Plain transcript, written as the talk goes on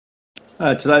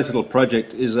Today's little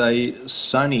project is a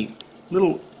Sony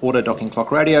little auto docking clock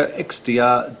radio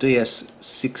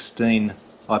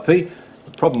XDR-DS16iP.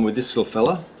 The problem with this little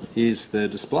fella is the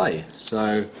display.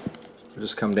 So we'll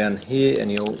just come down here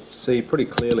and you'll see pretty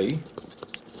clearly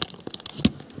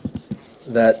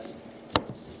that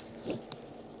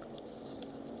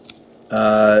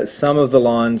some of the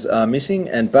lines are missing,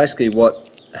 and basically what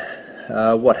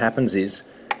happens is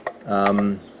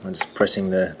I'm just pressing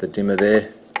the dimmer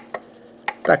there.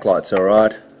 Backlight's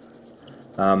alright,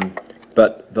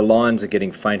 but the lines are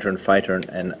getting fainter and fainter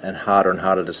and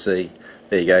harder to see.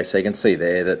 There you go, so you can see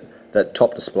there that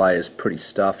top display is pretty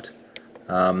stuffed,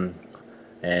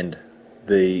 and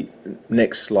the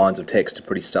next lines of text are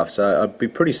pretty stuffed, so I'd be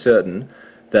pretty certain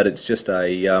that it's just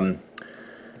a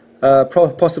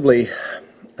possibly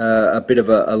a bit of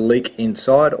a leak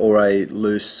inside or a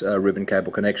loose ribbon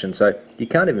cable connection, so you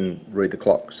can't even read the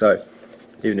clock. So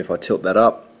even if I tilt that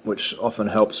up, which often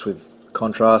helps with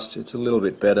contrast, it's a little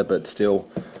bit better, but still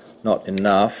not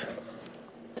enough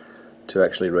to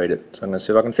actually read it. So I'm going to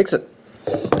see if I can fix it.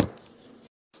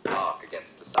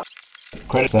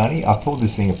 Credit Sony, I pulled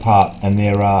this thing apart and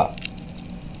there are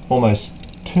almost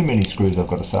too many screws, I've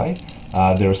got to say.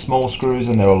 There are small screws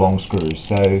and there are long screws,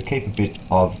 so keep a bit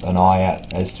of an eye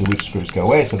out as to which screws go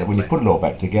where, so that when you put it all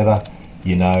back together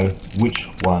you know which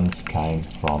ones came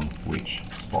from which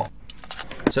spot.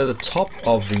 So the top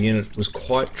of the unit was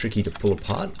quite tricky to pull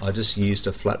apart. I just used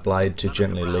a flat blade to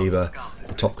gently lever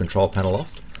the top control panel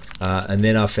off, and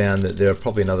then I found that there are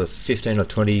probably another 15 or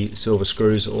 20 silver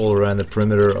screws all around the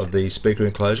perimeter of the speaker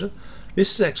enclosure.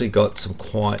 This has actually got some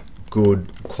quite good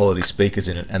quality speakers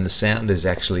in it, and the sound is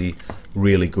actually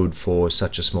really good for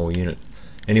such a small unit.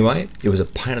 Anyway, it was a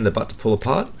pain in the butt to pull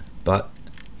apart, but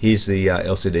here's the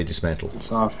LCD dismantle.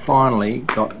 So I finally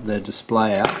got the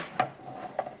display out.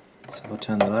 So if I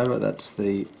turn that over, that's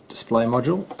the display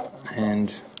module,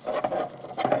 and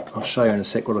I'll show you in a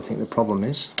sec what I think the problem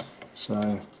is.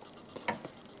 So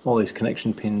all these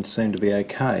connection pins seem to be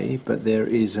okay, but there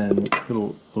is a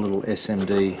little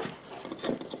SMD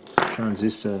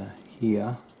transistor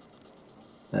here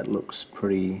that looks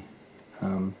pretty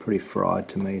fried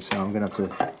to me, so I'm going to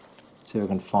have to see if I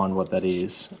can find what that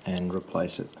is and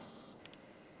replace it.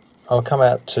 I'll come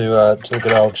out to a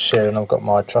good old shed, and I've got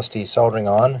my trusty soldering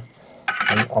iron,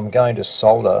 and I'm going to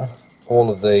solder all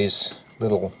of these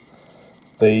little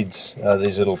beads,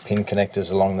 these little pin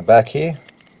connectors along the back here.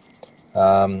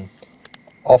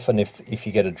 Often if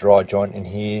you get a dry joint in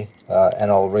here,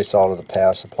 and I'll resolder the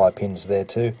power supply pins there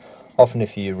too, often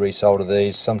if you resolder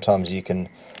these, sometimes you can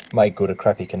make good a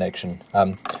crappy connection.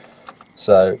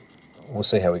 So we'll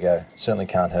see how we go. Certainly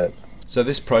can't hurt. So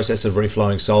this process of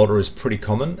reflowing solder is pretty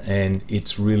common, and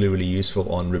it's really useful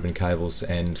on ribbon cables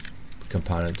and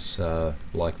components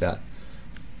like that.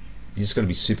 You just got to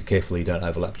be super careful you don't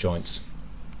overlap joints.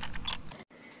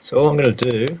 So all I'm going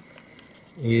to do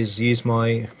is use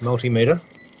my multimeter.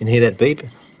 You can hear that beep.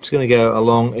 I'm just going to go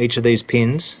along each of these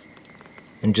pins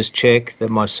and just check that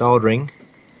my soldering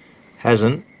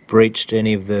hasn't breached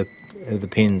any of the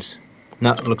pins.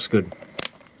 No, it looks good.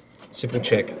 Simple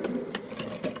check.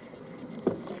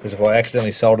 Because if I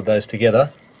accidentally soldered those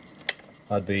together,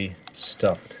 I'd be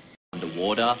stuffed.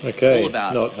 Underwater. Okay,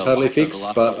 not totally fixed,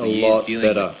 but a lot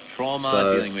better. Trauma,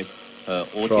 so dealing with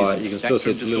autism. try it. You can still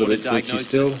see it's a little bit glitchy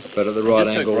still, but at the right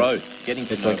angle,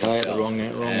 it's okay. At the wrong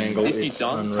angle, it's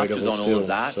unreadable still.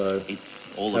 So it's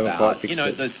all haven't about, quite fixed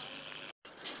it.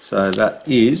 So that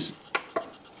is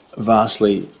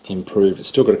vastly improved. It's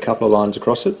still got a couple of lines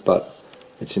across it, but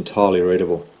it's entirely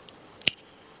readable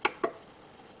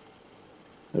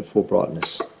at full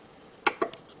brightness.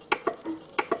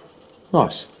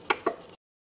 Nice.